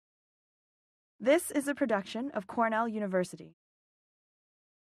This is a production of Cornell University.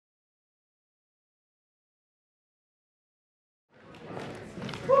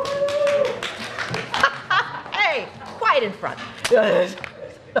 Hey, quiet in front.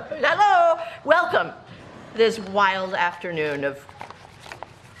 Hello, welcome this wild afternoon of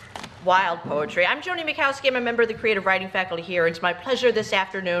wild poetry. I'm Joni Mikowski. I'm a member of the creative writing faculty here. It's my pleasure this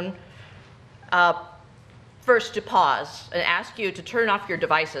afternoon first to pause and ask you to turn off your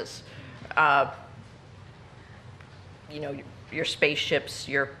devices. Your spaceships,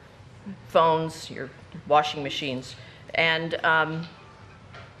 your phones, your washing machines, and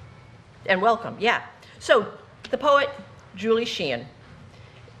welcome, yeah. So, the poet Julie Sheehan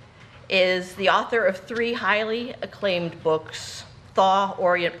is the author of 3 highly acclaimed books, Thaw,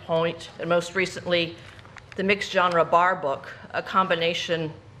 Orient Point, and most recently, the mixed genre bar book, a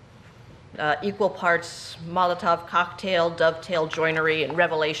combination equal parts Molotov cocktail, dovetail joinery, and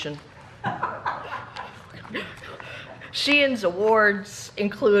revelation. Sheehan's awards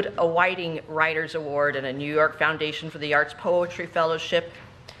include a Whiting Writers Award and a New York Foundation for the Arts Poetry Fellowship.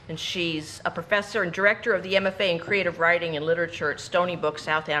 And she's a professor and director of the MFA in Creative Writing and Literature at Stony Brook,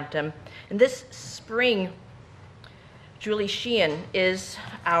 Southampton. And this spring, Julie Sheehan is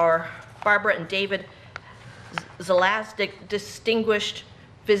our Barbara and David Zalaznick Distinguished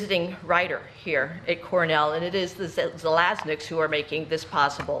Visiting Writer here at Cornell. And it is the Zalaznicks who are making this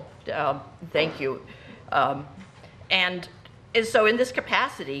possible. Thank you. And so in this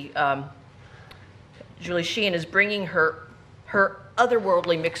capacity, Julie Sheehan is bringing her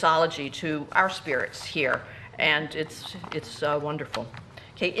otherworldly mixology to our spirits here, and it's wonderful.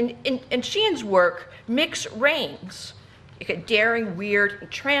 Okay, in Sheehan's work, mix reigns, daring, weird,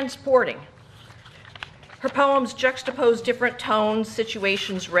 and transporting. Her poems juxtapose different tones,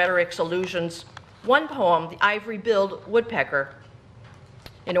 situations, rhetorics, allusions. One poem, The Ivory-Billed Woodpecker,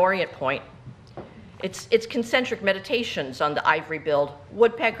 in Orient Point, it's concentric meditations on the ivory-billed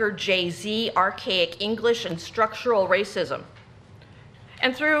woodpecker, Jay-Z, archaic English, and structural racism.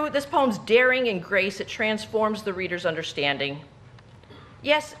 And through this poem's daring and grace, it transforms the reader's understanding.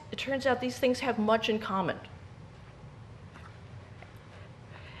 Yes, it turns out these things have much in common.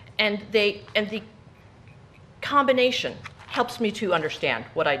 And the combination helps me to understand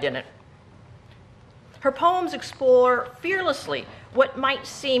what I didn't. Her poems explore fearlessly what might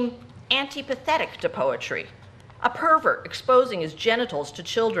seem antipathetic to poetry. A pervert exposing his genitals to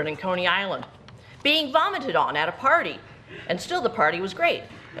children in Coney Island, being vomited on at a party, and still the party was great.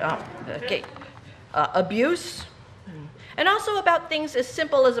 Abuse, and also about things as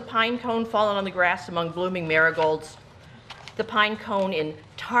simple as a pine cone fallen on the grass among blooming marigolds, the pine cone in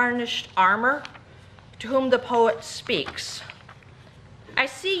tarnished armor, to whom the poet speaks. I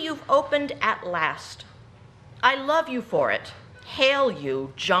see you've opened at last. I love you for it. Hail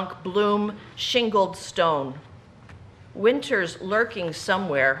you, junk bloom, shingled stone. Winter's lurking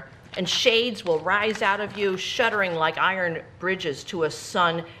somewhere, and shades will rise out of you, shuddering like iron bridges to a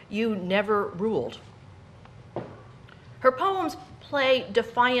sun you never ruled. Her poems play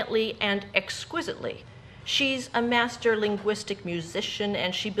defiantly and exquisitely. She's a master linguistic musician,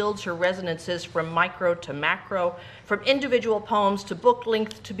 and she builds her resonances from micro to macro, from individual poems to book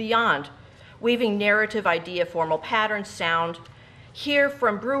length to beyond, weaving narrative, idea, formal pattern, sound. Here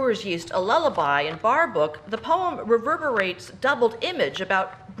from Brewer's Yeast, a lullaby, and bar book, the poem reverberates doubled image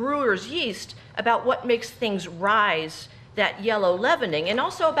about brewer's yeast, about what makes things rise, that yellow leavening, and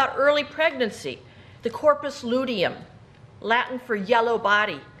also about early pregnancy, the corpus luteum, Latin for yellow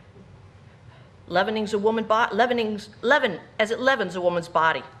body. Leaven as it leavens a woman's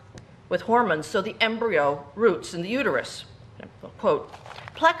body with hormones, so the embryo roots in the uterus. Quote,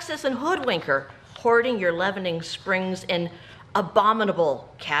 plexus and hoodwinker, hoarding your leavening springs in abominable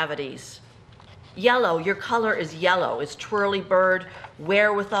cavities. Yellow, your color is yellow, is twirly bird,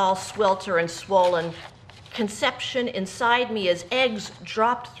 wherewithal swelter and swollen. Conception inside me is eggs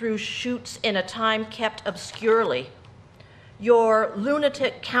dropped through shoots in a time kept obscurely. Your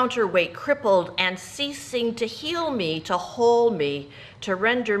lunatic counterweight crippled and ceasing to heal me, to whole me, to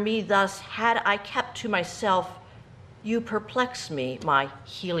render me thus, had I kept to myself, you perplex me, my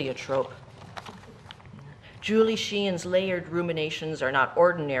heliotrope. Julie Sheehan's layered ruminations are not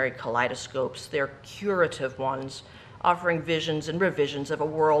ordinary kaleidoscopes, they're curative ones, offering visions and revisions of a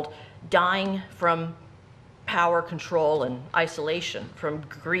world dying from power, control, and isolation, from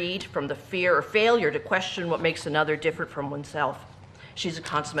greed, from the fear or failure to question what makes another different from oneself. She's a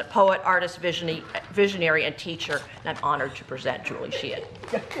consummate poet, artist, visionary, and teacher, and I'm honored to present Julie Sheehan.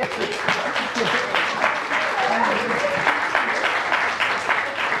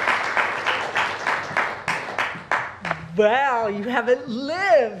 Well, you haven't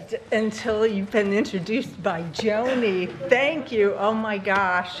lived until you've been introduced by Joni. Thank you. Oh my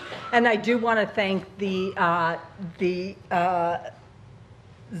gosh. And I do want to thank the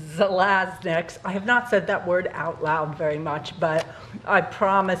Zalaznicks. I have not said that word out loud very much, but I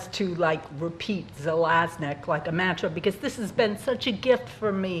promise to repeat Zalaznick like a mantra, because this has been such a gift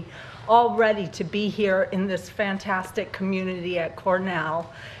for me already to be here in this fantastic community at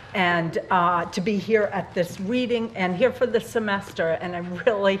Cornell, and to be here at this reading and here for the semester. And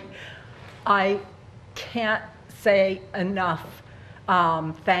I can't say enough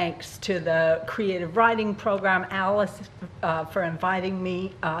thanks to the creative writing program, Alice for inviting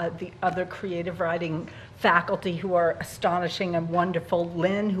me, the other creative writing faculty who are astonishing and wonderful,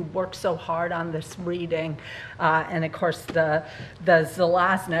 Lynn, who worked so hard on this reading, and of course the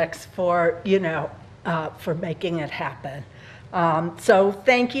Zalaznicks for making it happen. So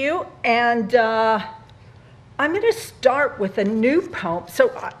thank you, and I'm going to start with a new poem.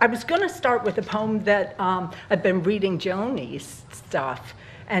 So I was going to start with a poem that I've been reading Joni's stuff,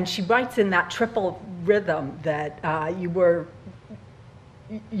 and she writes in that triple rhythm that I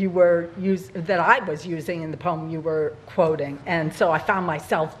was using in the poem you were quoting, and so I found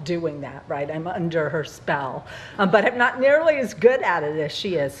myself doing that. Right, I'm under her spell, but I'm not nearly as good at it as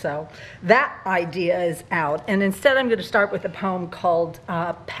she is. So that idea is out, and instead I'm going to start with a poem called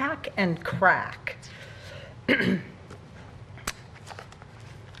 "Pack and Crack."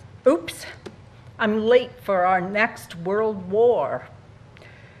 Oops, I'm late for our next world war.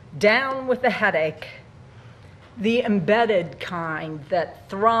 Down with a headache, the embedded kind that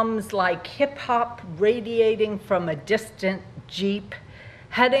thrums like hip-hop radiating from a distant Jeep,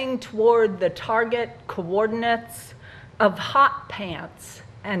 heading toward the target coordinates of hot pants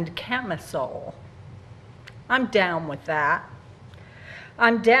and camisole. I'm down with that.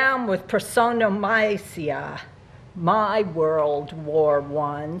 I'm down with Personomycia, my World War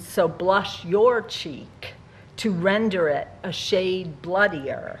I, so blush your cheek to render it a shade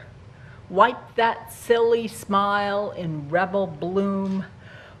bloodier. Wipe that silly smile in rebel bloom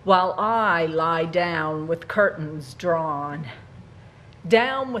while I lie down with curtains drawn.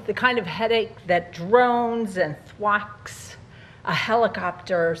 Down with the kind of headache that drones and thwacks a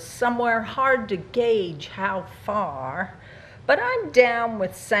helicopter somewhere hard to gauge how far. But I'm down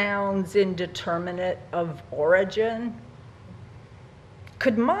with sounds indeterminate of origin.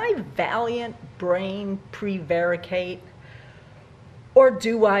 Could my valiant brain prevaricate, or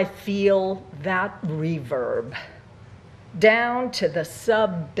do I feel that reverb? Down to the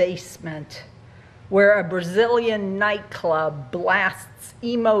sub-basement, where a Brazilian nightclub blasts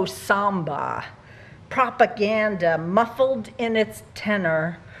emo samba, propaganda muffled in its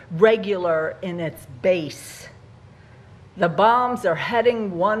tenor, regular in its bass. The bombs are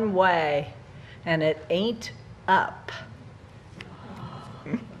heading one way, and it ain't up.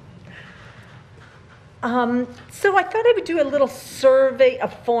 So I thought I would do a little survey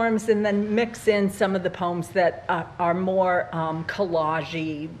of forms and then mix in some of the poems that are more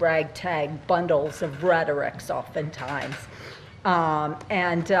collage-y, ragtag bundles of rhetorics oftentimes.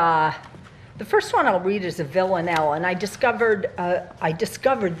 The first one I'll read is a villanelle, and I discovered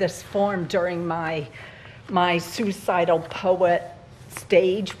this form during my suicidal poet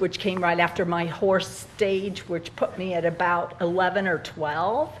stage, which came right after my horse stage, which put me at about 11 or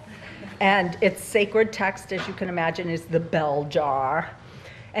 12. And its sacred text, as you can imagine, is the bell jar.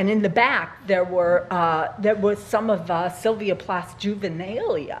 And in the back, there was some of Sylvia Plath's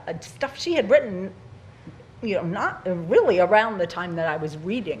juvenilia, stuff she had written, not really around the time that I was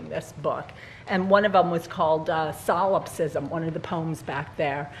reading this book. And one of them was called Solipsism, one of the poems back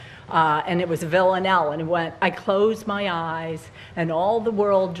there. And it was a villanelle, and it went, I close my eyes, and all the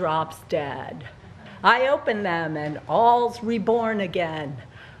world drops dead. I open them, and all's reborn again.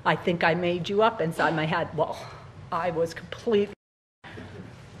 I think I made you up inside my head. Well, I was completely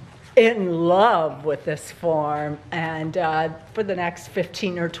in love with this form, and for the next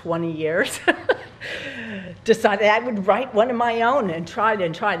 15 or 20 years, decided I would write one of my own and tried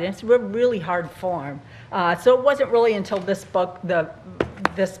and tried. And it's a really hard form. So it wasn't really until this book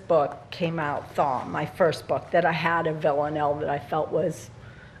came out, Thaw, my first book, that I had a villanelle that I felt was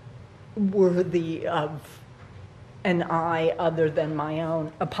worthy of an eye other than my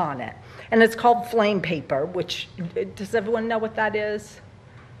own upon it. And it's called Flame Paper, which, does everyone know what that is?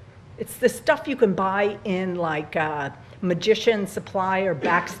 It's the stuff you can buy in magician supply or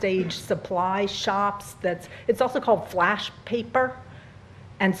backstage supply shops. It's also called flash paper.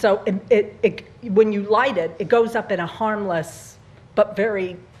 And so when you light it, it goes up in a harmless but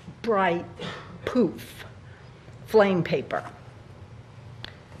very bright poof, flame paper.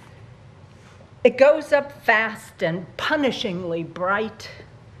 It goes up fast and punishingly bright,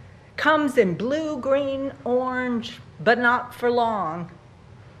 comes in blue, green, orange, but not for long.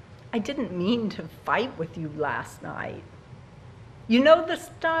 I didn't mean to fight with you last night. You know the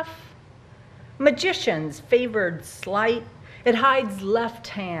stuff? Magicians favored sleight. It hides left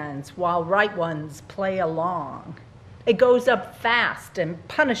hands while right ones play along. It goes up fast and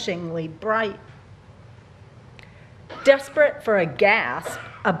punishingly bright. Desperate for a gasp,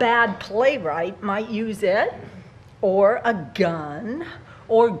 a bad playwright might use it, or a gun,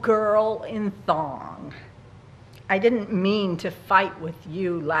 or girl in thong. I didn't mean to fight with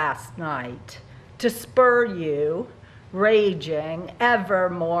you last night, to spur you, raging, ever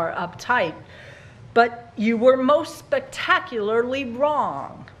more uptight. But you were most spectacularly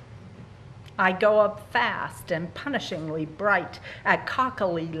wrong. I go up fast and punishingly bright at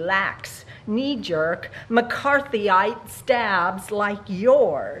cockily lax, knee-jerk, McCarthyite stabs like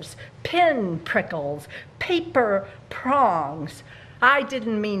yours, pin prickles, paper prongs. I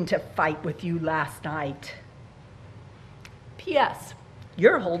didn't mean to fight with you last night. P.S.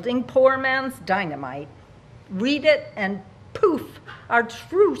 You're holding poor man's dynamite. Read it and poof, our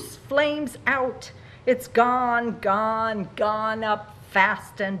truce flames out. It's gone, gone, gone up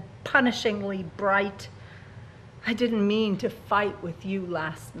fast and punishingly bright. I didn't mean to fight with you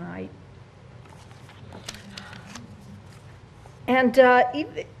last night. And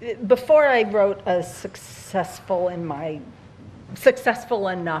before I wrote a successful enough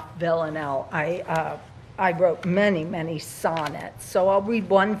villanelle, I wrote many, many sonnets. So I'll read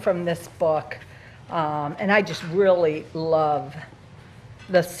one from this book, and I just really love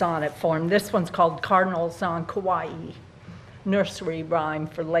the sonnet form. This one's called Cardinals on Kauai, nursery rhyme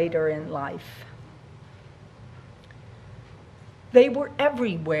for later in life. They were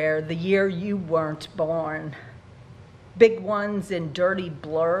everywhere the year you weren't born. Big ones in dirty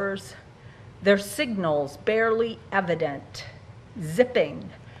blurs, their signals barely evident, zipping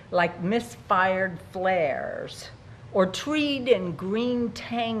like misfired flares, or treed in green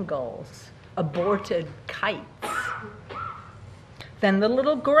tangles, aborted kites. Then the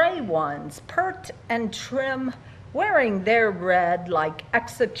little gray ones, pert and trim, wearing their red like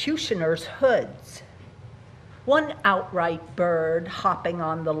executioners' hoods. One outright bird hopping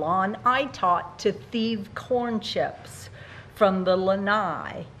on the lawn I taught to thieve corn chips from the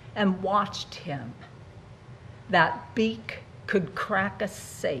lanai and watched him. That beak could crack a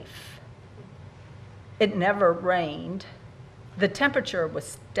safe. It never rained. The temperature was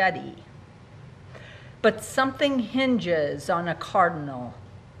steady. But something hinges on a cardinal.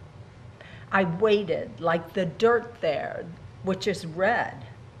 I waited like the dirt there, which is red.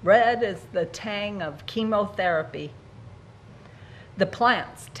 Red is the tang of chemotherapy. The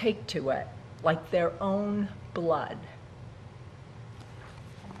plants take to it like their own blood.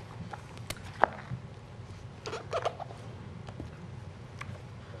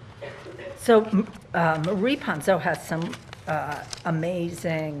 So Marie Ponceau has some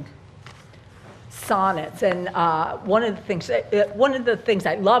amazing sonnets, and one of the things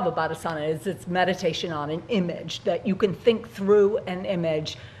I love about a sonnet is its meditation on an image, that you can think through an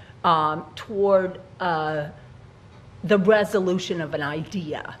image toward the resolution of an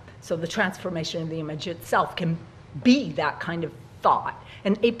idea. So the transformation of the image itself can be that kind of thought.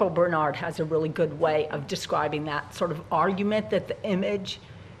 And April Bernard has a really good way of describing that sort of argument that the image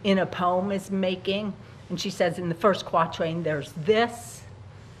in a poem is making. And she says in the first quatrain, there's this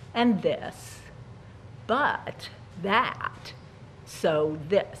and this, but that, so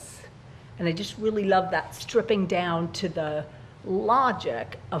this. And I just really love that stripping down to the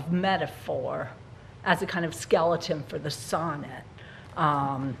logic of metaphor as a kind of skeleton for the sonnet.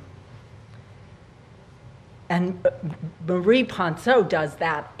 And Marie Ponceau does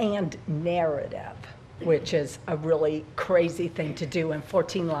that and narrative, which is a really crazy thing to do. In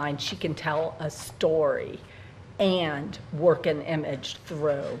 14 lines, she can tell a story and work an image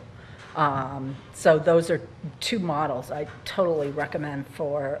through. So those are two models I totally recommend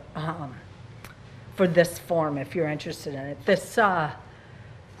for this form if you're interested in it. This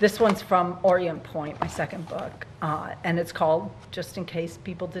one's from Orient Point, my second book, and it's called, just in case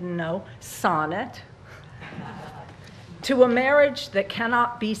people didn't know, Sonnet. To a marriage that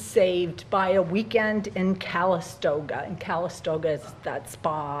cannot be saved by a weekend in Calistoga. And Calistoga is that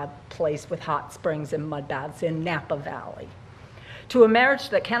spa place with hot springs and mud baths in Napa Valley. To a marriage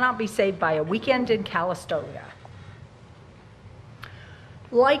that cannot be saved by a weekend in Calistoga.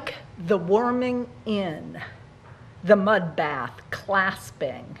 Like the worming in, the mud bath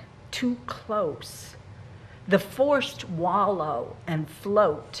clasping too close, the forced wallow and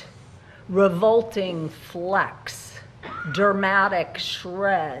float, revolting flecks, dramatic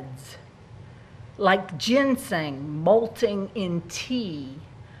shreds, like ginseng molting in tea,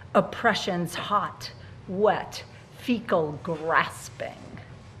 oppression's hot, wet, fecal grasping.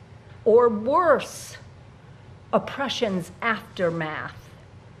 Or worse, oppression's aftermath,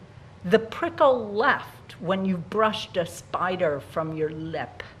 the prickle left when you've brushed a spider from your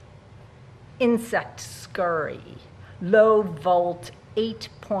lip. Insect scurry, low volt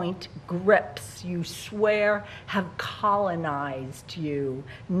 8-point grips you swear have colonized you,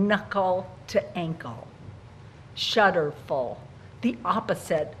 knuckle to ankle. Shudderful, the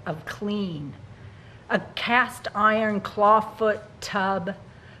opposite of clean. A cast iron clawfoot tub,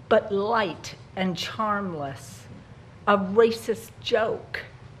 but light and charmless. A racist joke.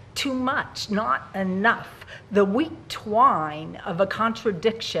 Too much, not enough. The weak twine of a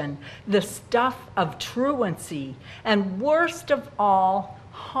contradiction, the stuff of truancy, and worst of all,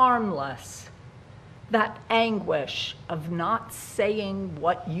 harmless. That anguish of not saying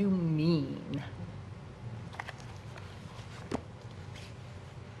what you mean.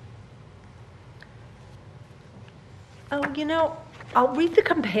 Oh, you know, I'll read the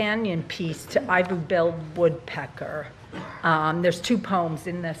companion piece to Ivory-billed Woodpecker. There's 2 poems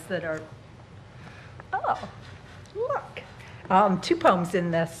in this that are, oh, look. 2 poems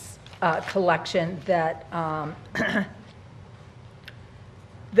in this collection that,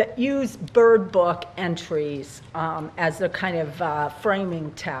 that use bird book entries as a kind of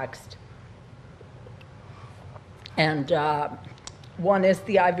framing text. And one is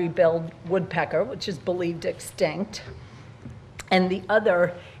the ivory-billed woodpecker, which is believed extinct. And the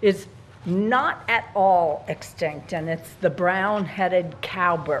other is not at all extinct, and it's the brown-headed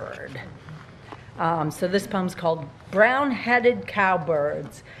cowbird. So this poem's called Brown-Headed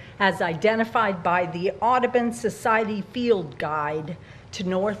Cowbirds, as identified by the Audubon Society Field Guide to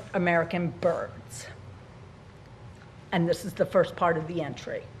North American Birds. And this is the first part of the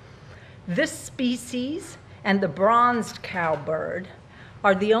entry. This species and the bronzed cowbird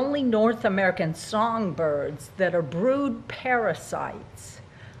are the only North American songbirds that are brood parasites,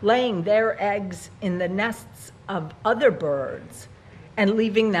 laying their eggs in the nests of other birds and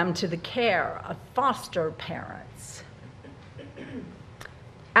leaving them to the care of foster parents.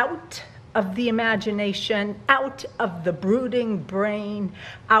 Out of the imagination, out of the brooding brain,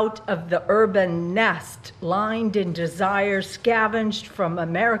 out of the urban nest lined in desire scavenged from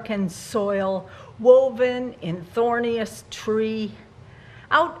American soil, woven in thorniest tree,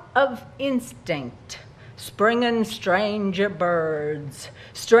 out of instinct, springin' strange birds,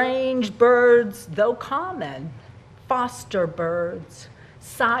 though common, foster birds,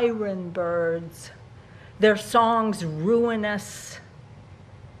 siren birds, their songs ruinous,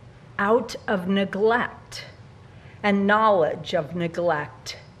 out of neglect and knowledge of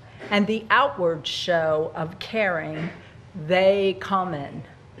neglect, and the outward show of caring, they come in,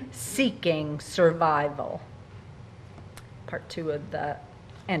 seeking survival. Part 2 of the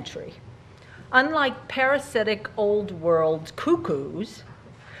entry. Unlike parasitic old world cuckoos,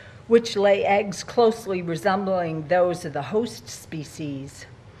 which lay eggs closely resembling those of the host species,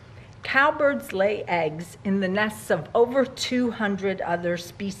 cowbirds lay eggs in the nests of over 200 other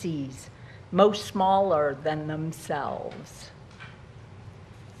species, most smaller than themselves.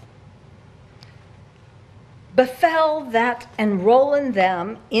 Befell that enrolling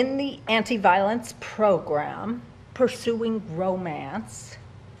them in the anti-violence program, pursuing romance,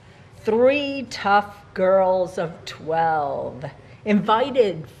 3 tough girls of 12,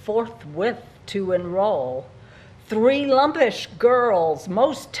 invited forthwith to enroll. 3 lumpish girls,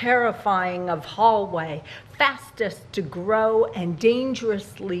 most terrifying of hallway, fastest to grow and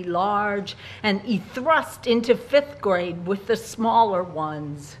dangerously large, and thrust into 5th grade with the smaller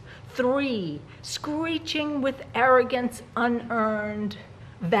ones. 3, screeching with arrogance unearned,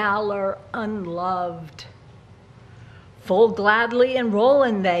 valor unloved. Full gladly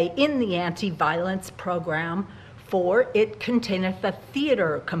enrolling they in the anti-violence program, for it containeth a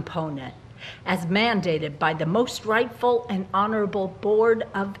theater component, as mandated by the most rightful and honorable Board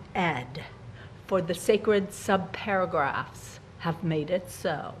of Ed, for the sacred subparagraphs have made it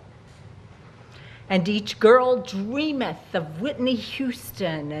so. And each girl dreameth of Whitney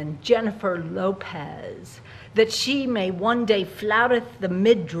Houston and Jennifer Lopez, that she may one day flouteth the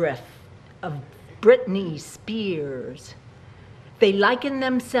midriff of Britney Spears. They liken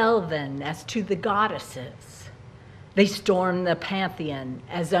themselves as to the goddesses. They storm the pantheon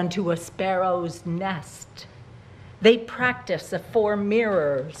as unto a sparrow's nest. They practice afore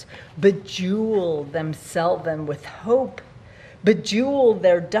mirrors, bejewel themselves with hope, bejewel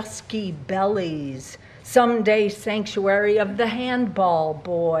their dusky bellies, someday sanctuary of the handball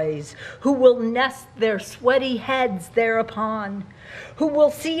boys, who will nest their sweaty heads thereupon, who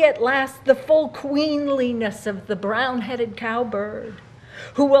will see at last the full queenliness of the brown-headed cowbird,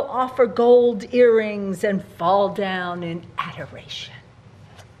 who will offer gold earrings and fall down in adoration.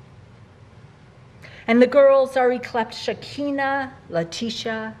 And the girls are yclept Shekinah,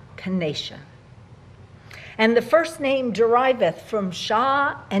 Letitia, Kenesha. And the first name deriveth from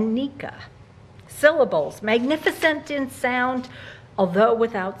Shah and Nika, syllables, magnificent in sound, although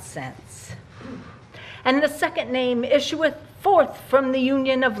without sense. And the second name issueth forth from the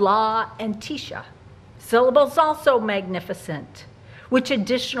union of La and Tisha, syllables also magnificent, which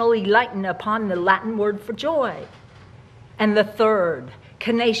additionally lighten upon the Latin word for joy. And the third,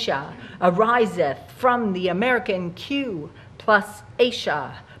 Kenesha, ariseth from the American Q plus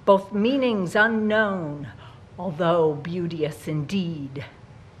Asia, both meanings unknown, although beauteous indeed.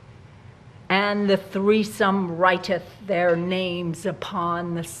 And the threesome writeth their names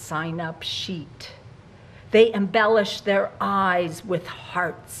upon the sign-up sheet. They embellish their eyes with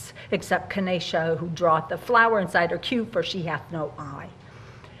hearts, except Kenesha, who draweth the flower inside her Q, for she hath no eye.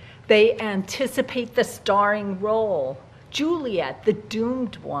 They anticipate the starring role. Juliet, the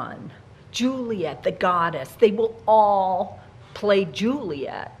doomed one. Juliet, the goddess. They will all play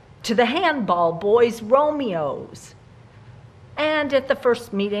Juliet. To the handball boys, Romeos. And at the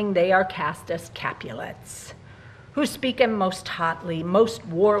first meeting, they are cast as Capulets, who speak in most hotly, most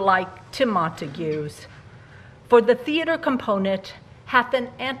warlike to Montagues. For the theater component hath an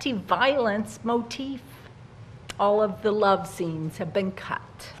anti-violence motif. All of the love scenes have been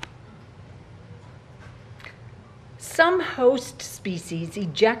cut. Some host species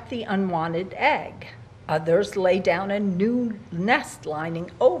eject the unwanted egg. Others lay down a new nest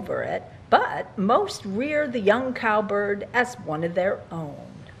lining over it, but most rear the young cowbird as one of their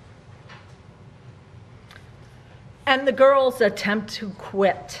own. And the girls attempt to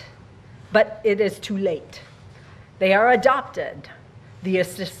quit, but it is too late. They are adopted. The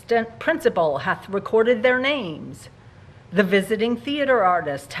assistant principal hath recorded their names. The visiting theater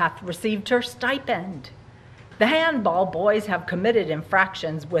artist hath received her stipend. The handball boys have committed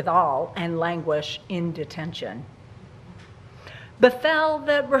infractions withal and languish in detention. Befell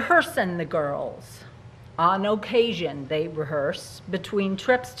that rehearsen the girls. On occasion they rehearse. Between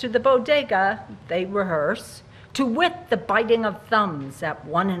trips to the bodega they rehearse. To wit, the biting of thumbs at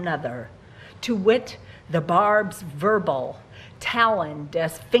one another. To wit, the barbs verbal, taloned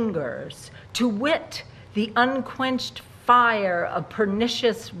as fingers. To wit, the unquenched fire of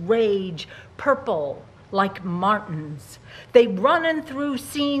pernicious rage, purple like martins. They runnin' through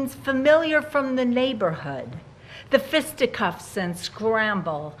scenes familiar from the neighborhood. The fisticuffs and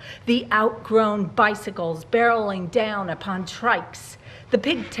scramble, the outgrown bicycles barreling down upon trikes, the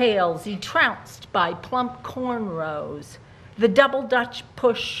pigtails trounced by plump cornrows, the double Dutch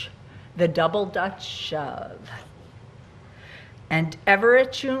push, the double Dutch shove. And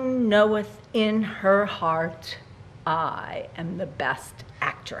Everetune knoweth in her heart, I am the best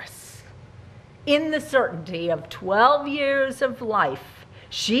actress. In the certainty of 12 years of life,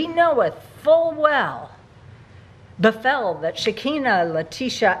 she knoweth full well. Befell that Shekinah,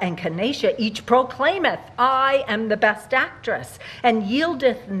 Letitia, and Kenesha each proclaimeth, I am the best actress, and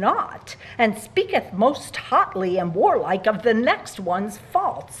yieldeth not, and speaketh most hotly and warlike of the next one's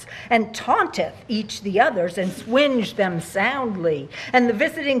faults, and taunteth each the others, and swinge them soundly. And the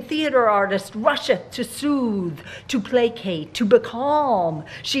visiting theater artist rusheth to soothe, to placate, to becalm.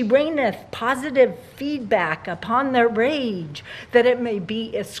 She raineth positive feedback upon their rage, that it may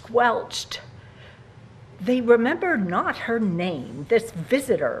be esquelched. They remember not her name, this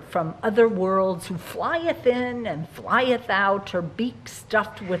visitor from other worlds who flieth in and flieth out, her beak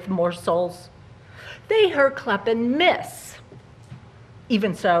stuffed with morsels. They her clepen miss.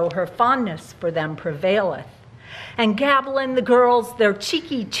 Even so, her fondness for them prevaileth. And gabblin' the girls their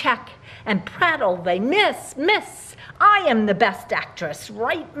cheeky check, and prattle they, Miss, miss, I am the best actress,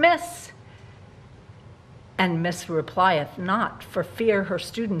 right, miss? And Miss replieth not, for fear her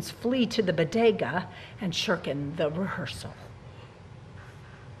students flee to the bodega and shirken the rehearsal.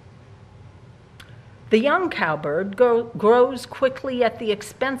 The young cowbird grows quickly at the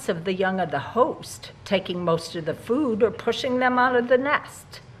expense of the young of the host, taking most of the food or pushing them out of the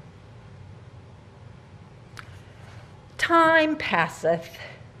nest. Time passeth.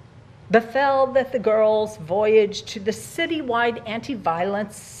 Befell that the girls voyaged to the citywide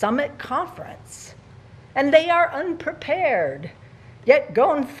anti-violence summit conference. And they are unprepared, yet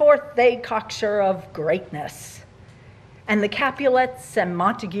going forth they cocksure of greatness. And the Capulets and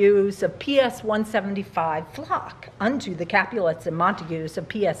Montagues of PS 175 flock unto the Capulets and Montagues of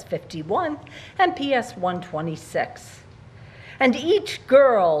PS 51 and PS 126. And each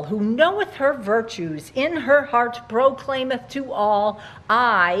girl who knoweth her virtues in her heart proclaimeth to all,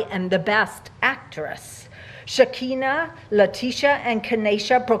 I am the best actress. Shekinah, Letitia, and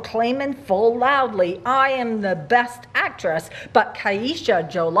Kanesha proclaiming full loudly, I am the best actress, but Kaisha,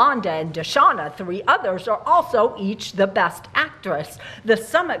 Jolanda, and Deshauna, 3 others, are also each the best actress. The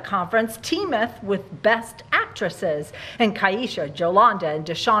Summit Conference teameth with best actresses, and Kaisha, Jolanda, and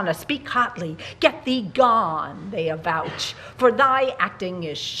Deshauna speak hotly, get thee gone, they avouch, for thy acting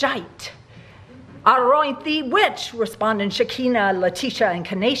is shite. Aroint thee which, responded Shekinah, Letitia, and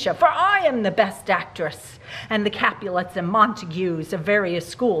Kanesha, for I am the best actress. And the Capulets and Montagues of various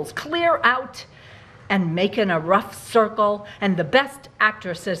schools clear out and making a rough circle, and the best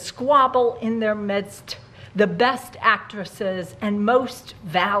actresses squabble in their midst, the best actresses and most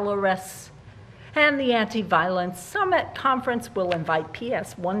valorous. And the Anti-Violence Summit Conference will invite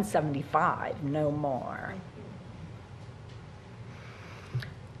PS 175 no more.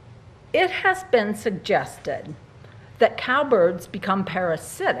 It has been suggested that cowbirds become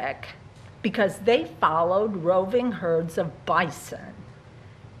parasitic because they followed roving herds of bison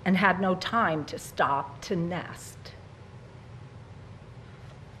and had no time to stop to nest.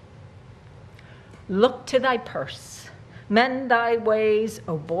 Look to thy purse, mend thy ways,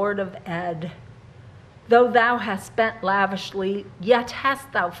 O Board of Ed. Though thou hast spent lavishly, yet hast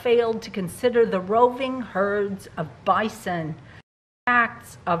thou failed to consider the roving herds of bison,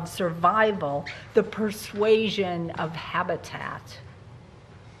 acts of survival, the persuasion of habitat.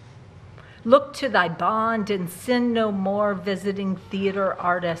 Look to thy bond and sin no more, visiting theater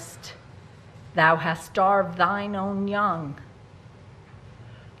artist. Thou hast starved thine own young.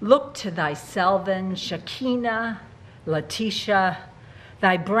 Look to thy Selvin, Shekinah, Letitia,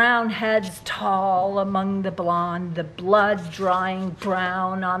 thy brown heads tall among the blonde, the blood drying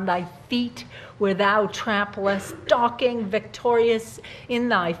brown on thy feet where thou tramplest, stalking victorious in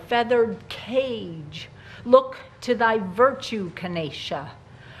thy feathered cage. Look to thy virtue, Kanesha,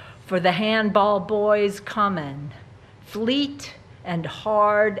 for the handball boys coming, fleet and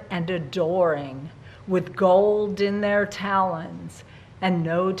hard and adoring, with gold in their talons and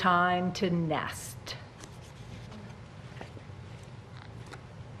no time to nest.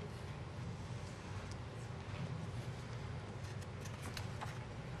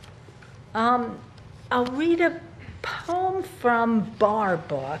 I'll read a poem from Bar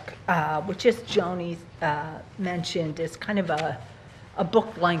Book, which is Joni mentioned is kind of a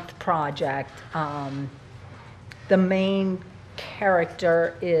book-length project. The main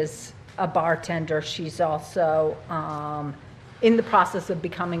character is a bartender. She's also in the process of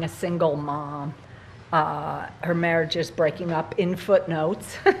becoming a single mom. Her marriage is breaking up in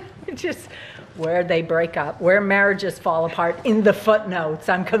footnotes, which is where they break up, where marriages fall apart in the footnotes,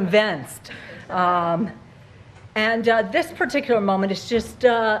 I'm convinced. This particular moment is just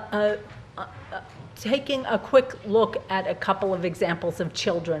taking a quick look at a couple of examples of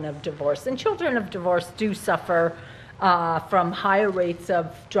children of divorce. And children of divorce do suffer from higher rates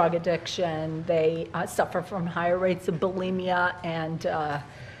of drug addiction. They suffer from higher rates of bulimia and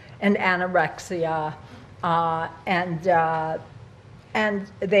anorexia,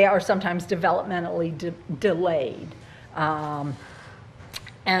 and they are sometimes developmentally delayed.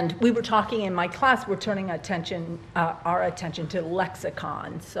 And we were talking in my class, we're turning our attention to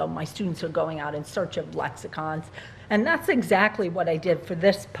lexicons. So my students are going out in search of lexicons. And that's exactly what I did for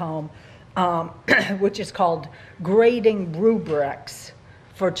this poem, which is called Grading Rubrics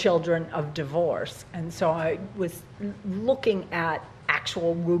for Children of Divorce. And so I was looking at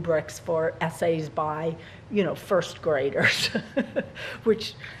actual rubrics for essays by, first graders,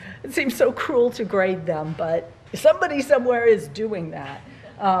 which it seems so cruel to grade them, but somebody somewhere is doing that.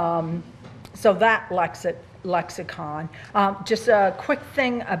 So that lexicon. Just a quick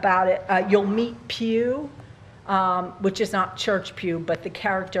thing about it. You'll meet Pew, which is not Church Pew, but the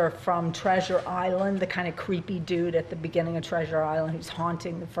character from Treasure Island, the kind of creepy dude at the beginning of Treasure Island who's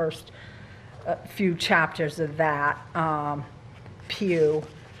haunting the first few chapters of that. Pew.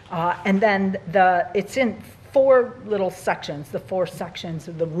 And then it's in 4 little sections, the 4 sections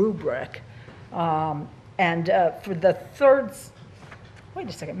of the rubric. For the third, wait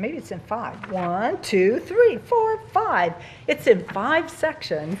a second, maybe it's in 5. 1, 2, 3, 4, 5. It's in 5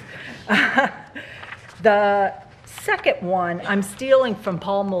 sections. The second one I'm stealing from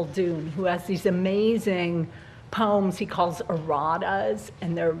Paul Muldoon, who has these amazing poems he calls erratas,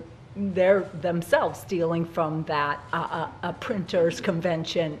 and they're they're themselves stealing from that a printer's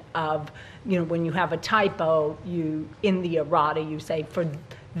convention of, when you have a typo, in the errata, you say, for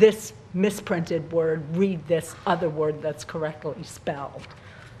this misprinted word, read this other word that's correctly spelled.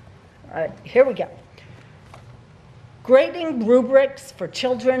 All right, here we go. Grading rubrics for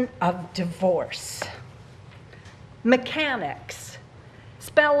children of divorce. Mechanics,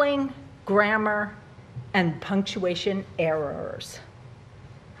 spelling, grammar, and punctuation errors.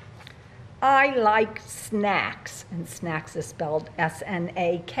 I like snacks, and snacks is spelled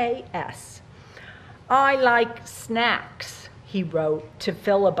S-N-A-K-S. I like snacks, he wrote, to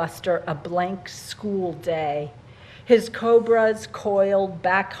filibuster a blank school day, his cobras coiled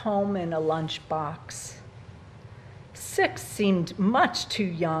back home in a lunchbox. 6 seemed much too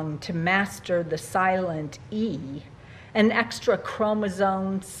young to master the silent E, an extra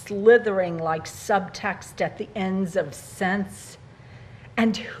chromosome slithering like subtext at the ends of sense.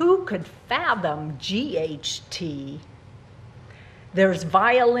 And who could fathom GHT? There's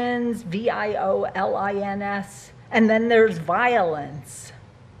violins, V-I-O-L-I-N-S, and then there's violence.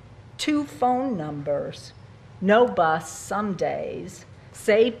 2 phone numbers, no bus some days,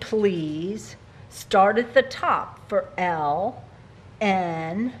 say please, start at the top for L,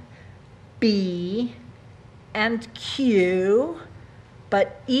 N, B, and Q,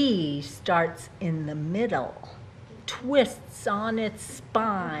 but E starts in the middle, twists on its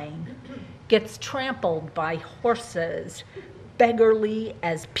spine, gets trampled by horses, beggarly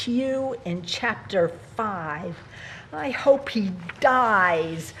as Pew in chapter 5. I hope he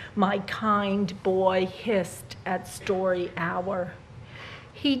dies, my kind boy hissed at story hour.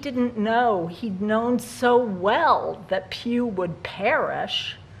 He didn't know he'd known so well that Pew would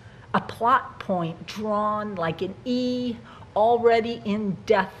perish, a plot point drawn like an E already in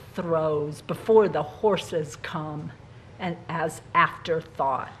death throes before the horses come, and as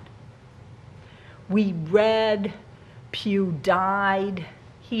afterthought. We read, Pew died,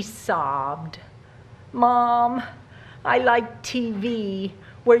 he sobbed. Mom, I like TV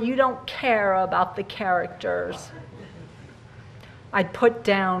where you don't care about the characters. I put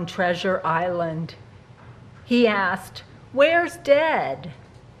down Treasure Island. He asked, where's Dead?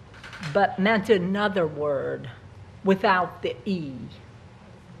 But meant another word without the E.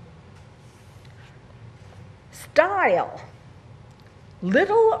 Style.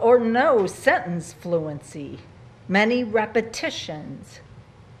 Little or no sentence fluency, many repetitions,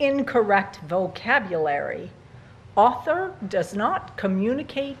 incorrect vocabulary. Author does not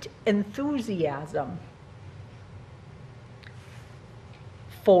communicate enthusiasm.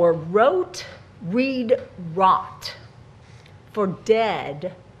 For wrote, read rot. For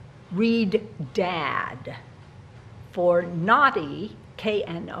dead, read dad. For naughty,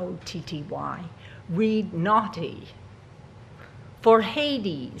 K-N-O-T-T-Y, read naughty. For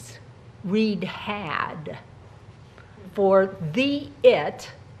Hades, read had. For the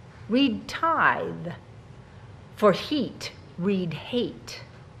it, read tithe. For heat, read hate.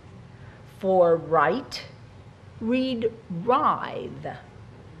 For right, read writhe.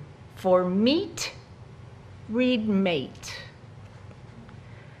 For meat, read mate.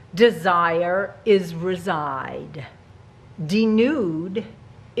 Desire is reside. Denude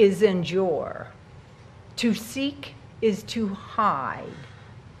is endure. To seek is to hide.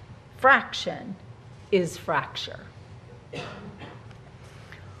 Fraction is fracture.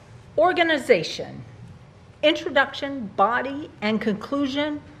 Organization. Introduction, body, and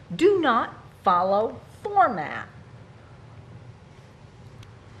conclusion do not follow format.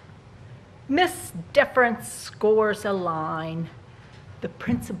 Miss Deference scores a line. The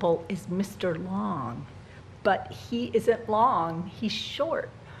principal is Mr. Long, but he isn't long, he's short.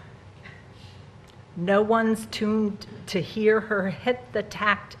 No one's tuned to hear her hit the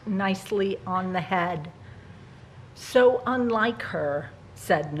tact nicely on the head. So unlike her,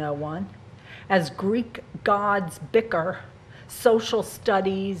 said no one, as Greek gods bicker, social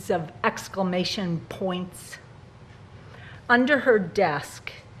studies of exclamation points. Under her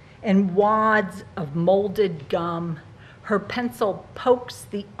desk, in wads of molded gum, her pencil pokes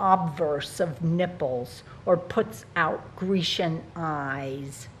the obverse of nipples or puts out Grecian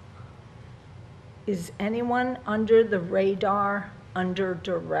eyes. Is anyone under the radar, under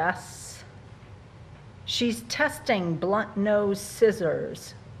duress? She's testing blunt-nosed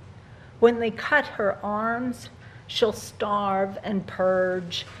scissors. When they cut her arms, she'll starve and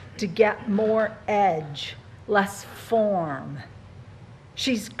purge to get more edge, less form.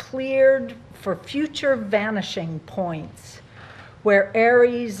 She's cleared for future vanishing points, where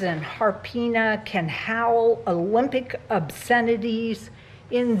Ares and Harpina can howl Olympic obscenities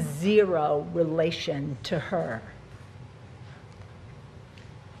in zero relation to her.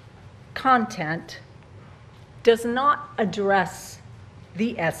 content does not address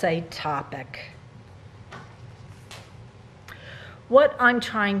the essay topic. What I'm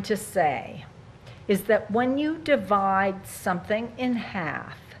trying to say is that when you divide something in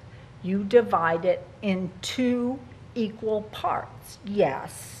half, you divide it in 2 equal parts,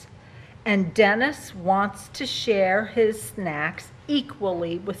 yes. And Dennis wants to share his snacks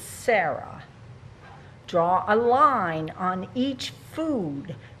equally with Sarah. Draw a line on each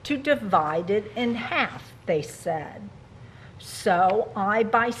food to divide it in half, they said. So I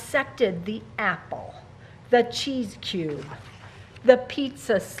bisected the apple, the cheese cube, the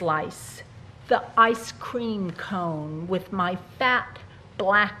pizza slice, the ice cream cone with my fat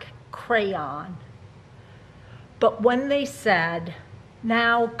black crayon. But when they said,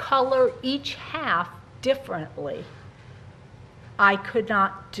 now color each half differently, I could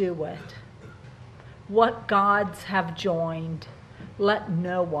not do it. What gods have joined, let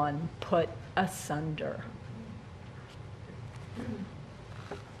no one put asunder.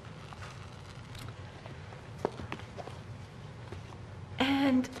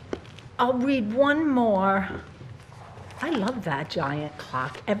 And I'll read one more. I love that giant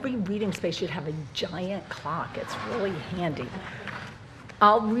clock. Every reading space should have a giant clock. It's really handy.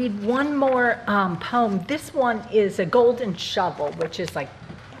 I'll read one more poem. This one is A Golden Shovel, which is like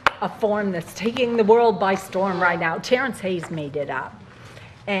a form that's taking the world by storm right now. Terrence Hayes made it up.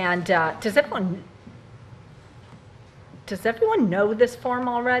 And does everyone know this form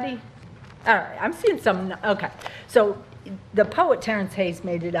already? All right, I'm seeing some, okay. So the poet Terrence Hayes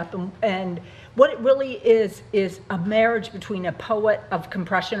made it up, and what it really is a marriage between a poet of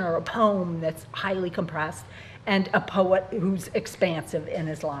compression, or a poem that's highly compressed, and a poet who's expansive in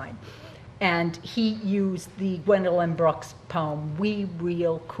his line. And he used the Gwendolyn Brooks poem, We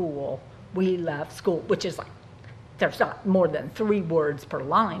Real Cool, We Left School, which is like, there's not more than 3 words per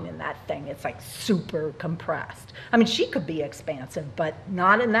line in that thing. It's like super compressed. I mean, she could be expansive, but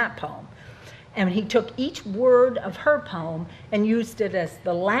not in that poem. And he took each word of her poem and used it as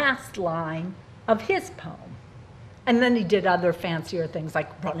the last line of his poem. And then he did other fancier things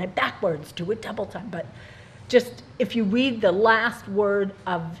like run it backwards, do it double time. But just if you read the last word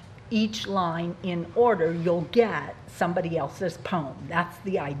of each line in order, you'll get somebody else's poem. That's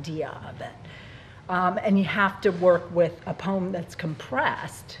the idea of it. And you have to work with a poem that's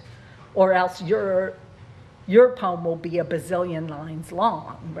compressed, or else your poem will be a bazillion lines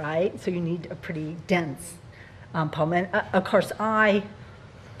long, right? So you need a pretty dense poem. And of course, I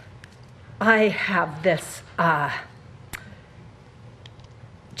have this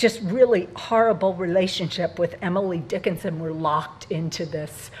just really horrible relationship with Emily Dickinson. We're locked into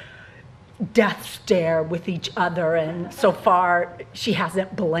this death stare with each other, and so far she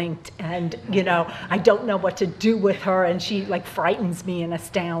hasn't blinked, and I don't know what to do with her, and she like frightens me and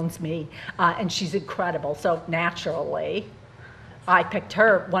astounds me, and she's incredible. So naturally I picked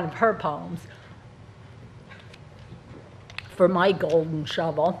one of her poems for my golden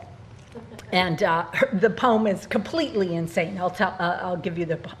shovel. And the poem is completely insane. I'll give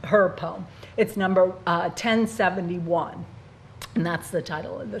you her poem. It's number 1071, and that's the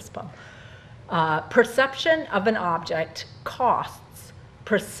title of this poem. Perception of an object costs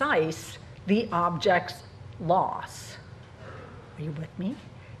precise the object's loss. Are you with me?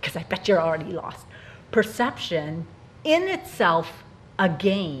 Because I bet you're already lost. Perception in itself a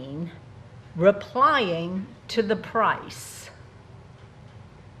gain, replying to the price.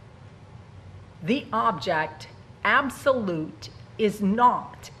 The object absolute is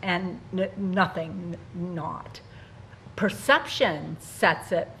not, and nothing not. Perception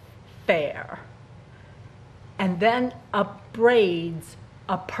sets it fair, and then upbraids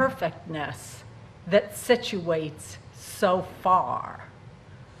a perfectness that situates so far.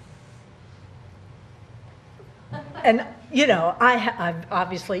 And I've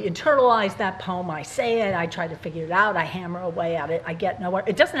obviously internalized that poem. I say it, I try to figure it out, I hammer away at it, I get nowhere.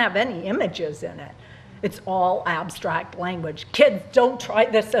 It doesn't have any images in it. It's all abstract language. Kids, don't try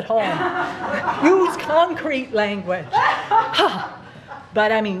this at home. Use concrete language.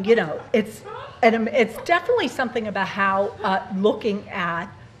 But I mean, it's definitely something about how looking at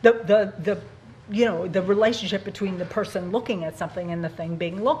the relationship between the person looking at something and the thing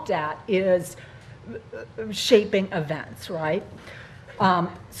being looked at is shaping events, right?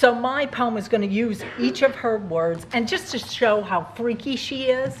 So my poem is going to use each of her words, and just to show how freaky she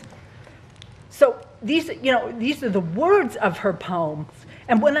is. So these are the words of her poems,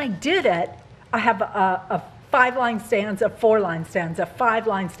 and when I did it, I have a 5-line stanza, 4-line stanza,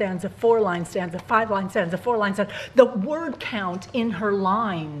 5-line stanza, 4-line stanza, 5-line stanza, 4-line stanza. The word count in her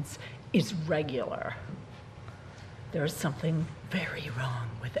lines is regular. There's something very wrong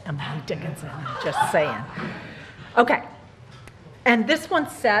with Emily Dickinson, just saying. Okay, and this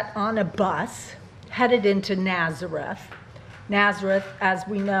one's set on a bus headed into Nazareth. Nazareth, as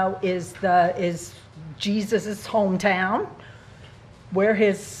we know, is Jesus' hometown,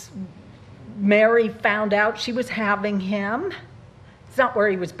 where Mary found out she was having him. It's not where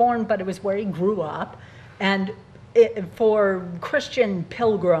he was born, but it was where he grew up. And for Christian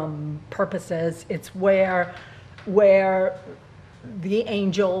pilgrim purposes, it's where the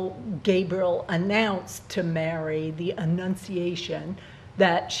angel Gabriel announced to Mary the Annunciation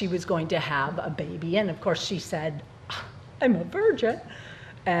that she was going to have a baby. And of course she said, I'm a virgin.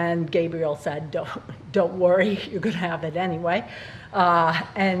 And Gabriel said, don't worry, you're going to have it anyway.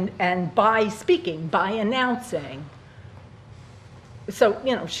 And by speaking, by announcing, so,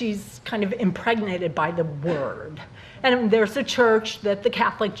 she's kind of impregnated by the word. And there's a church that the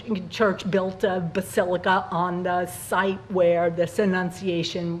Catholic Church built a basilica on the site where this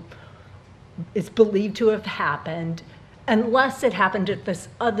Annunciation is believed to have happened, unless it happened at this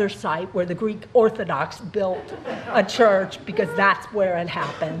other site where the Greek Orthodox built a church, because that's where it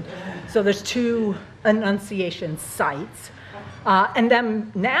happened. So there's two Annunciation sites. And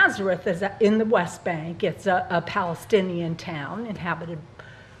then Nazareth is in the West Bank. It's a Palestinian town inhabited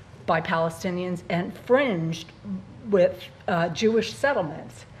by Palestinians and fringed with Jewish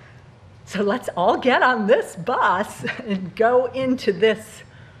settlements. So let's all get on this bus and go into this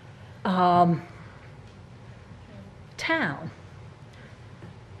town.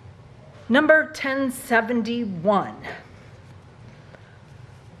 Number 1071.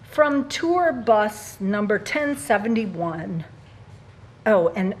 From tour bus number 1071, oh,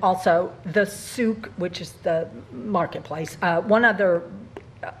 and also the souk, which is the marketplace. One other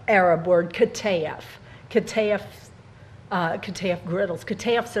Arab word, katayef. Katayef griddles.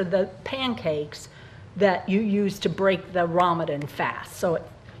 Katayefs are the pancakes that you use to break the Ramadan fast. So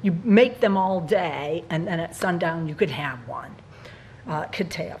you make them all day, and then at sundown you could have one.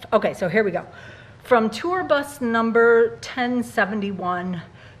 Katayef. Okay, so here we go. From tour bus number 1071,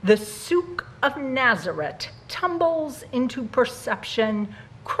 the souk of Nazareth tumbles into perception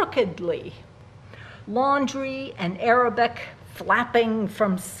crookedly. Laundry and Arabic flapping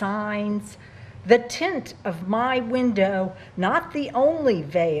from signs. The tint of my window, not the only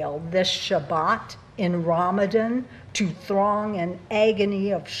veil this Shabbat in Ramadan to throng an agony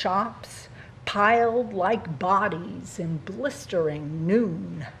of shops, piled like bodies in blistering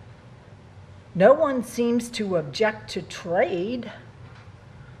noon. No one seems to object to trade,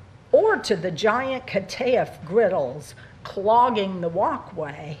 or to the giant katayef griddles clogging the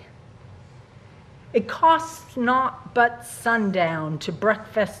walkway. It costs naught but sundown to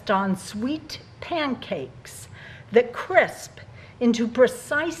breakfast on sweet pancakes that crisp into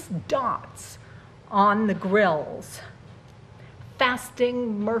precise dots on the grills.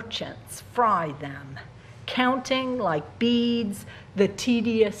 Fasting merchants fry them, counting like beads the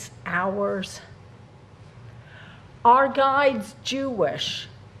tedious hours. Our guide's Jewish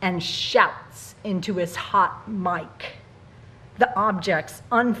and shouts into his hot mic, the objects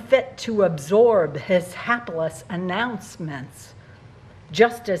unfit to absorb his hapless announcements,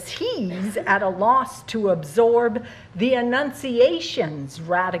 just as he's at a loss to absorb the Annunciation's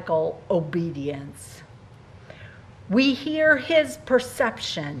radical obedience. We hear his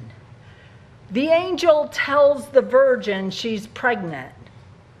perception. The angel tells the virgin she's pregnant,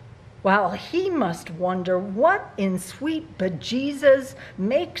 while he must wonder what in sweet bejesus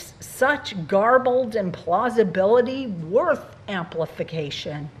makes such garbled implausibility worth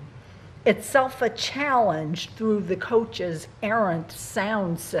amplification, itself a challenge through the coach's errant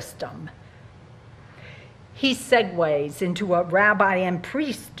sound system. He segues into a rabbi and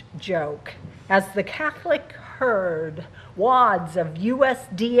priest joke as the Catholic herd wads of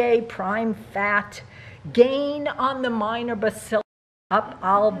USDA prime fat gain on the minor bacillus up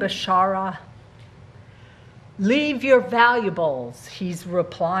al-Bashara. Leave your valuables, he's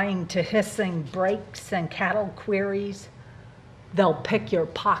replying to hissing brakes and cattle queries. They'll pick your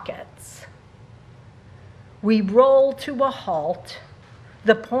pockets. We roll to a halt,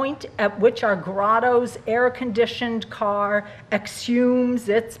 the point at which our grotto's air-conditioned car exhumes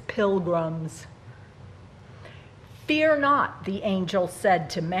its pilgrims. Fear not, the angel said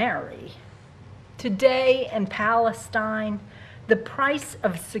to Mary. Today in Palestine, the price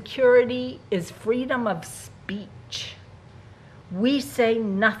of security is freedom of speech. We say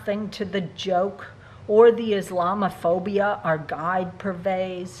nothing to the joke or the Islamophobia our guide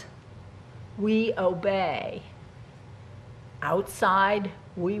purveys. We obey. Outside,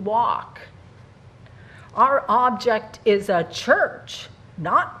 we walk. Our object is a church,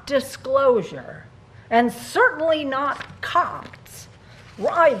 not disclosure, and certainly not Copts,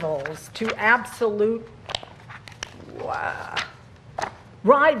 rivals to absolute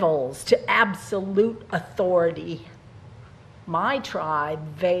authority. My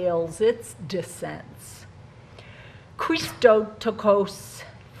tribe veils its dissents. Christotokos,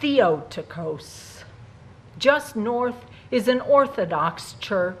 Theotokos. Just north is an Orthodox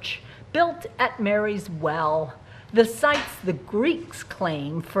church built at Mary's Well, the sites the Greeks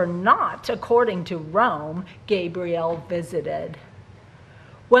claim for not, according to Rome, Gabriel visited.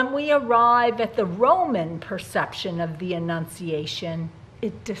 When we arrive at the Roman perception of the Annunciation,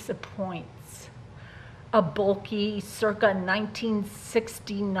 it disappoints. A bulky, circa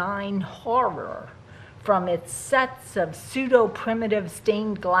 1969 horror, from its sets of pseudo-primitive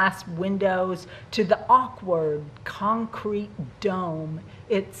stained glass windows to the awkward concrete dome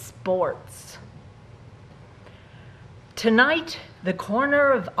it sports. Tonight, the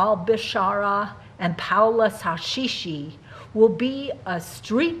corner of Al-Bishara and Paulus Hashishi will be a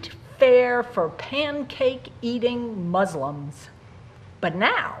street fair for pancake-eating Muslims. But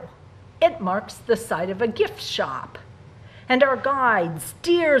now, it marks the site of a gift shop, and our guide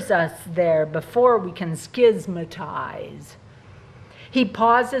steers us there before we can schismatize. He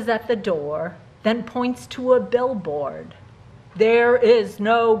pauses at the door, then points to a billboard. "There is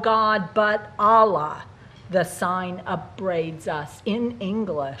no God but Allah," the sign upbraids us in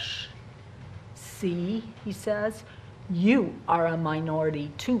English. "See," he says, "you are a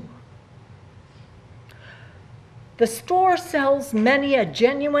minority too." The store sells many a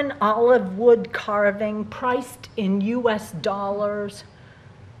genuine olive wood carving priced in US dollars,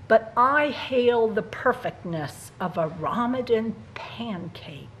 but I hail the perfectness of a Ramadan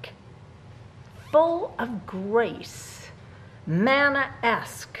pancake, full of grace,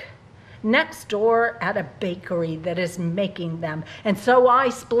 manna-esque, next door at a bakery that is making them, and so I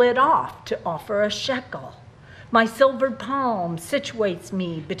split off to offer a shekel. My silvered palm situates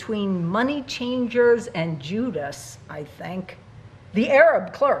me between money changers and Judas, I think. The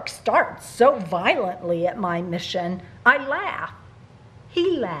Arab clerk starts so violently at my mission, I laugh.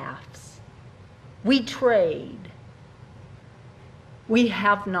 He laughs. We trade. We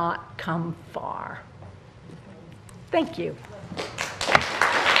have not come far. Thank you.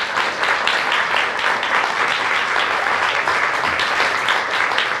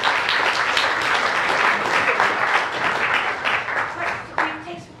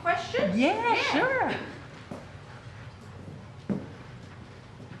 Yeah, sure.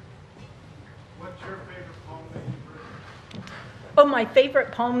 What's your favorite poem that you've written? Oh, my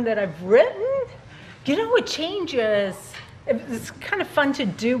favorite poem that I've written? You know, it changes. It's kind of fun to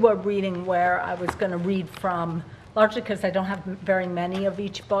do a reading where I was going to read from, largely because I don't have very many of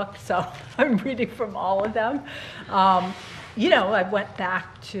each book, so I'm reading from all of them. You know, I went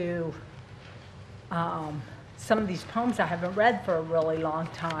back to some of these poems I haven't read for a really long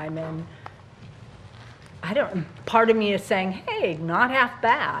time, and part of me is saying, hey, not half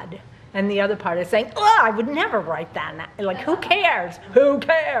bad. And the other part is saying, oh, I would never write that. Like, who cares? Who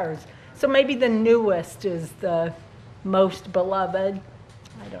cares? So maybe the newest is the most beloved.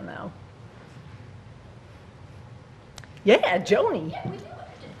 I don't know. Yeah, Joni. Yeah, we do.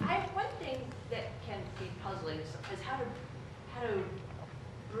 I have one thing that can be puzzling is how to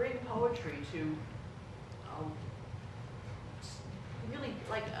bring poetry to really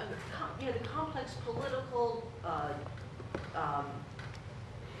like the complex political. What am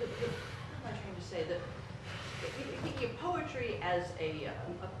I trying to say? That you think of poetry as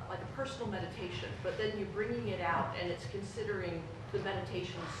like a personal meditation, but then you're bringing it out and it's considering the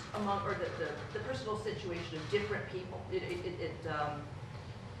meditations among, or the personal situation of different people. And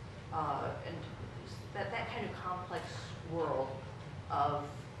that kind of complex world of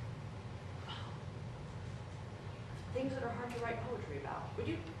things that are hard to write poetry about. Would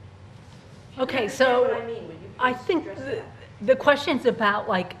you? Okay, understand so what I mean? Would you I please think address that? the question's about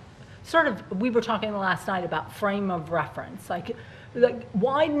like, sort of, we were talking last night about frame of reference, like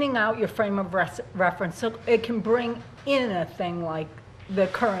widening out your frame of reference so it can bring in a thing like the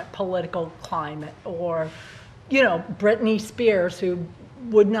current political climate, or, you know, Britney Spears, who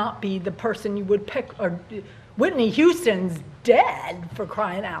would not be the person you would pick, or Whitney Houston's dead, for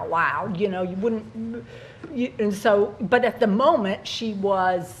crying out loud, you know, you wouldn't, and so, but at the moment she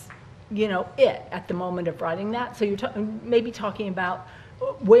was, you know, at the moment of writing that. So you're maybe talking about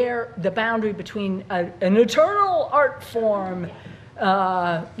where the boundary between an eternal art form,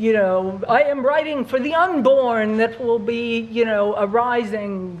 you know, I am writing for the unborn that will be, you know,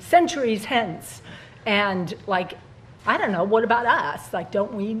 arising centuries hence. And like, I don't know, what about us? Like,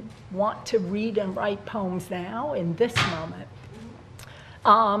 don't we want to read and write poems now in this moment?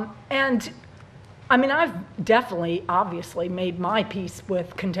 And I mean, I've definitely, obviously, made my peace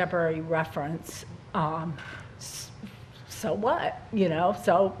with contemporary reference. So what, you know?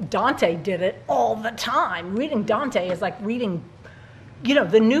 So Dante did it all the time. Reading Dante is like reading, you know,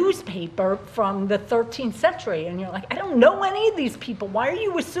 the newspaper from the 13th century. And you're like, I don't know any of these people. Why are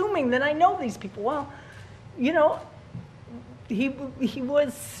you assuming that I know these people? Well, you know, he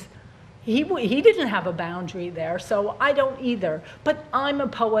didn't have a boundary there, so I don't either. But I'm a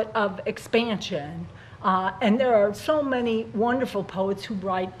poet of expansion. And there are so many wonderful poets who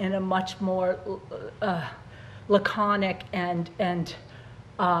write in a much more laconic and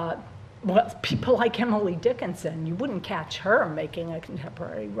well, people like Emily Dickinson, you wouldn't catch her making a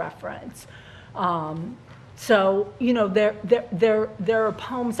contemporary reference. So, you know, there are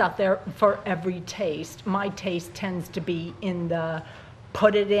poems out there for every taste. My taste tends to be in the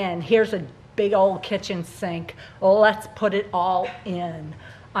put it in. Here's a big old kitchen sink. Well, let's put it all in.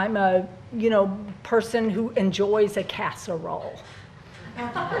 I'm a, you know, person who enjoys a casserole.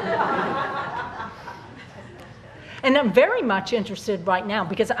 And I'm very much interested right now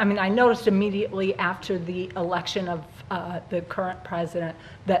because, I mean, I noticed immediately after the election of the current president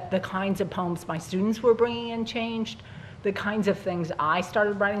that the kinds of poems my students were bringing in changed, the kinds of things I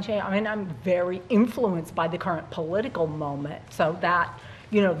started writing changed. I mean, I'm very influenced by the current political moment. So that,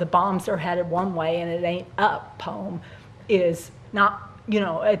 you know, the bombs are headed one way and it ain't up poem is not, you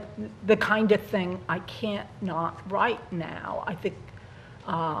know, the kind of thing I can't not write now. I think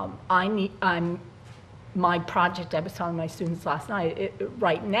my project, I was telling my students last night,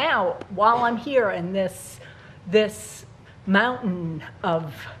 right now, while I'm here in this mountain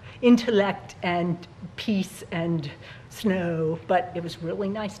of intellect and peace and snow, but it was really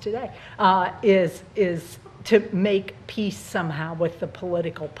nice today, is to make peace somehow with the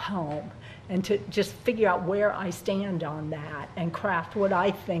political poem and to just figure out where I stand on that and craft what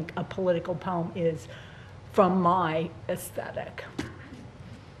I think a political poem is from my aesthetic.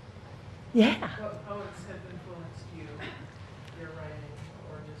 Yeah. What poets have influenced you, your writing,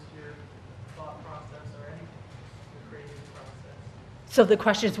 or just your thought process or anything, your creative process? So the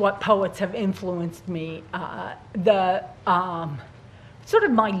question is what poets have influenced me. Sort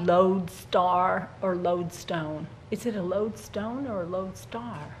of my lodestar or lodestone. Is it a lodestone or a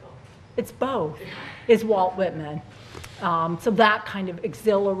lodestar? It's both, is Walt Whitman. So that kind of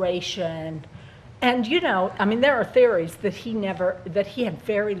exhilaration. And, you know, I mean, there are theories that he had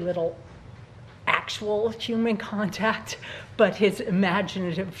very little actual human contact, but his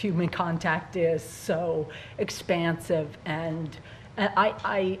imaginative human contact is so expansive, and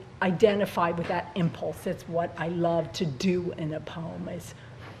I identify with that impulse. It's what I love to do in a poem, is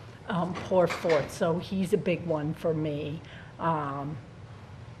pour forth. So he's a big one for me.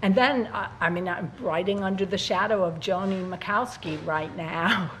 And then, I mean, I'm writing under the shadow of Joni Mikowski right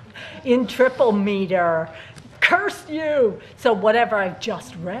now in triple meter. Curse you! So whatever I've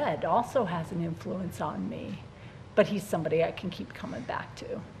just read also has an influence on me. But he's somebody I can keep coming back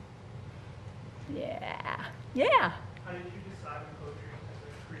to. Yeah. Yeah. How did you decide on poetry as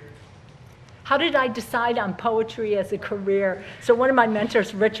a career? How did I decide on poetry as a career? So one of my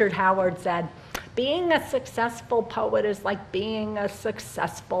mentors, Richard Howard, said, being a successful poet is like being a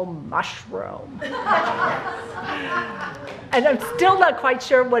successful mushroom. And I'm still not quite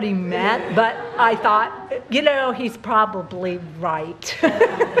sure what he meant, but I thought, you know, he's probably right.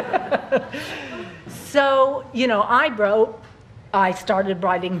 So, you know, I started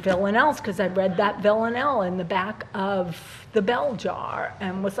writing villanelles because I read that villanelle in the back of the bell jar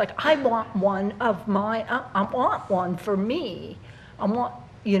and was like, I want one for me. I want,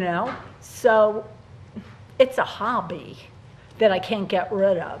 you know, so it's a hobby that I can't get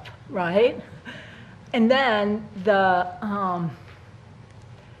rid of, right? And then the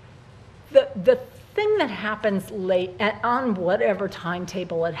thing that happens late on whatever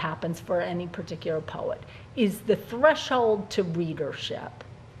timetable it happens for any particular poet is the threshold to readership.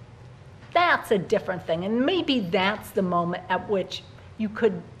 That's a different thing, and maybe that's the moment at which you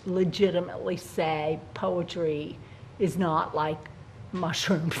could legitimately say poetry is not like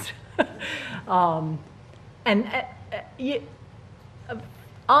mushrooms.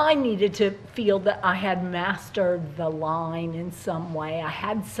 I needed to feel that I had mastered the line in some way. I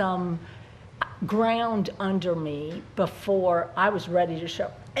had some ground under me before I was ready to show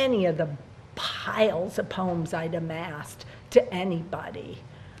any of the piles of poems I'd amassed to anybody.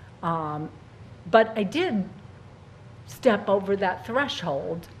 But I did step over that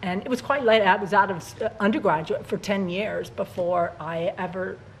threshold, and it was quite late. I was out of undergraduate for 10 years before I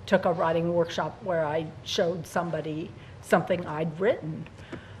ever took a writing workshop where I showed somebody something I'd written.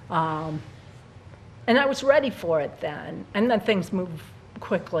 And I was ready for it then, and then things moved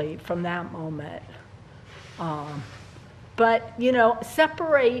quickly from that moment. But, you know,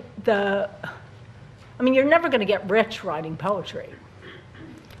 separate the, I mean, you're never going to get rich writing poetry,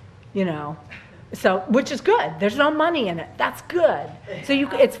 you know, so, which is good. There's no money in it. That's good. So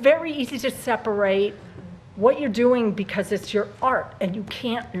it's very easy to separate what you're doing because it's your art, and you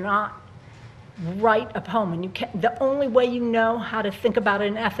can't not write a poem. And you can't, the only way you know how to think about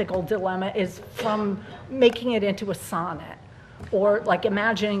an ethical dilemma is from making it into a sonnet, or like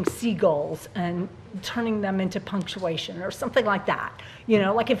imagining seagulls and turning them into punctuation or something like that. You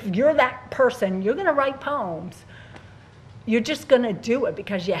know, like if you're that person, you're going to write poems. You're just going to do it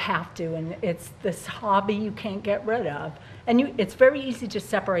because you have to, and it's this hobby you can't get rid of. And it's very easy to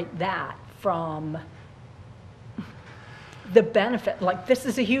separate that from the benefit. Like, this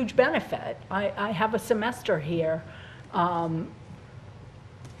is a huge benefit. I have a semester here,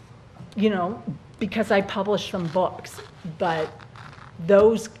 you know, because I published some books, but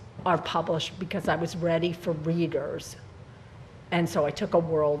those are published because I was ready for readers. And so I took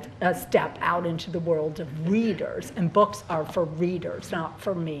a step out into the world of readers, and books are for readers, not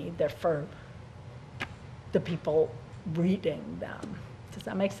for me. They're for the people reading them. Does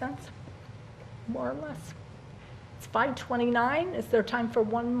that make sense? More or less. It's 5:29. Is there time for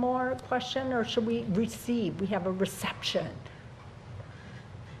one more question, or should we receive? We have a reception.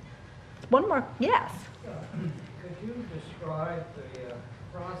 One more, yes. Could you describe the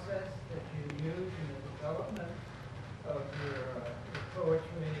process that you use in the development of your poetry?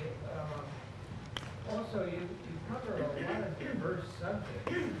 Also, you cover a lot of diverse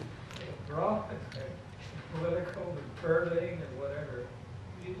subjects, broad, political, and birthing, and whatever.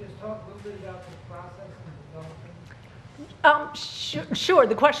 Could you just talk a little bit about the process of development? Sure.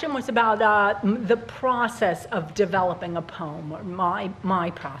 The question was about the process of developing a poem, or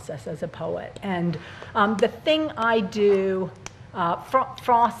my process as a poet. And the thing I do,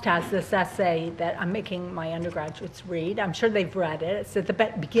 Frost has this essay that I'm making my undergraduates read. I'm sure they've read it. It's at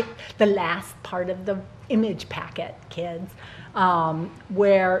the last part of the image packet, kids,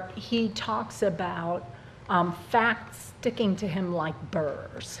 where he talks about facts sticking to him like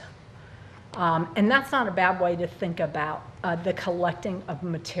burrs. And that's not a bad way to think about the collecting of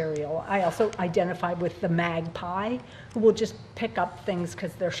material. I also identify with the magpie, who will just pick up things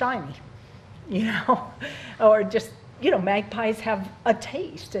because they're shiny, you know, or just, you know, magpies have a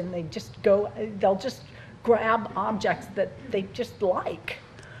taste, and they'll just grab objects that they just like.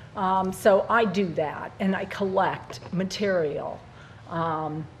 So I do that, and I collect material.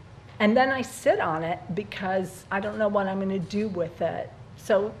 And then I sit on it because I don't know what I'm going to do with it.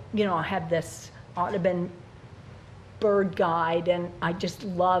 So, you know, I had this Audubon bird guide, and I just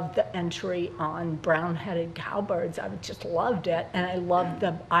loved the entry on brown-headed cowbirds. I just loved it, and I loved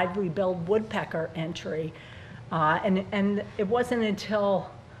the ivory-billed woodpecker entry. And it wasn't until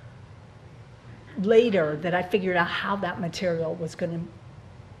later that I figured out how that material was going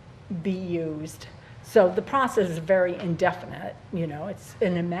to be used. So the process is very indefinite, you know, it's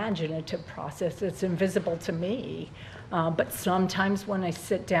an imaginative process. It's invisible to me. But sometimes when I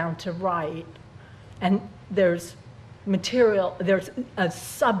sit down to write, and there's material, there's a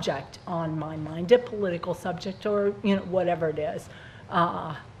subject on my mind, a political subject, or, you know, whatever it is,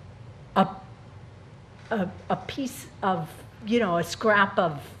 a piece of, you know, a scrap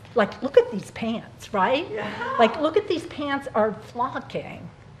of, like, look at these pants, right? Yeah. Like, look at these pants are flocking.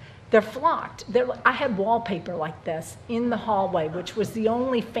 They're flocked. I had wallpaper like this in the hallway, which was the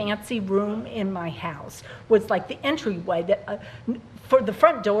only fancy room in my house, was like the entryway that, for the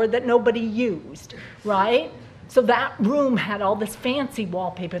front door that nobody used, right? So that room had all this fancy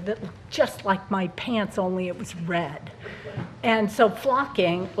wallpaper that looked just like my pants, only it was red. And so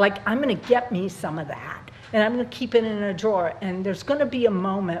flocking, like, I'm going to get me some of that, and I'm going to keep it in a drawer. And there's going to be a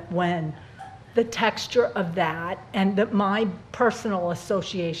moment when the texture of that and my personal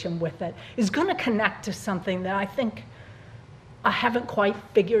association with it is going to connect to something that I think I haven't quite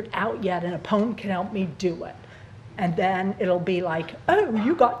figured out yet, and a poem can help me do it. And then it'll be like, oh,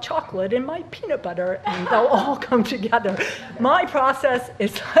 you got chocolate in my peanut butter, and they'll all come together. My process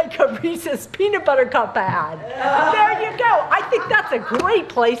is like a Reese's peanut butter cup ad. There you go. I think that's a great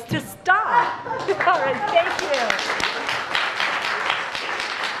place to stop. All right, thank you.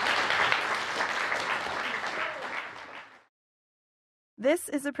 This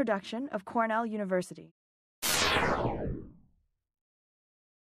is a production of Cornell University.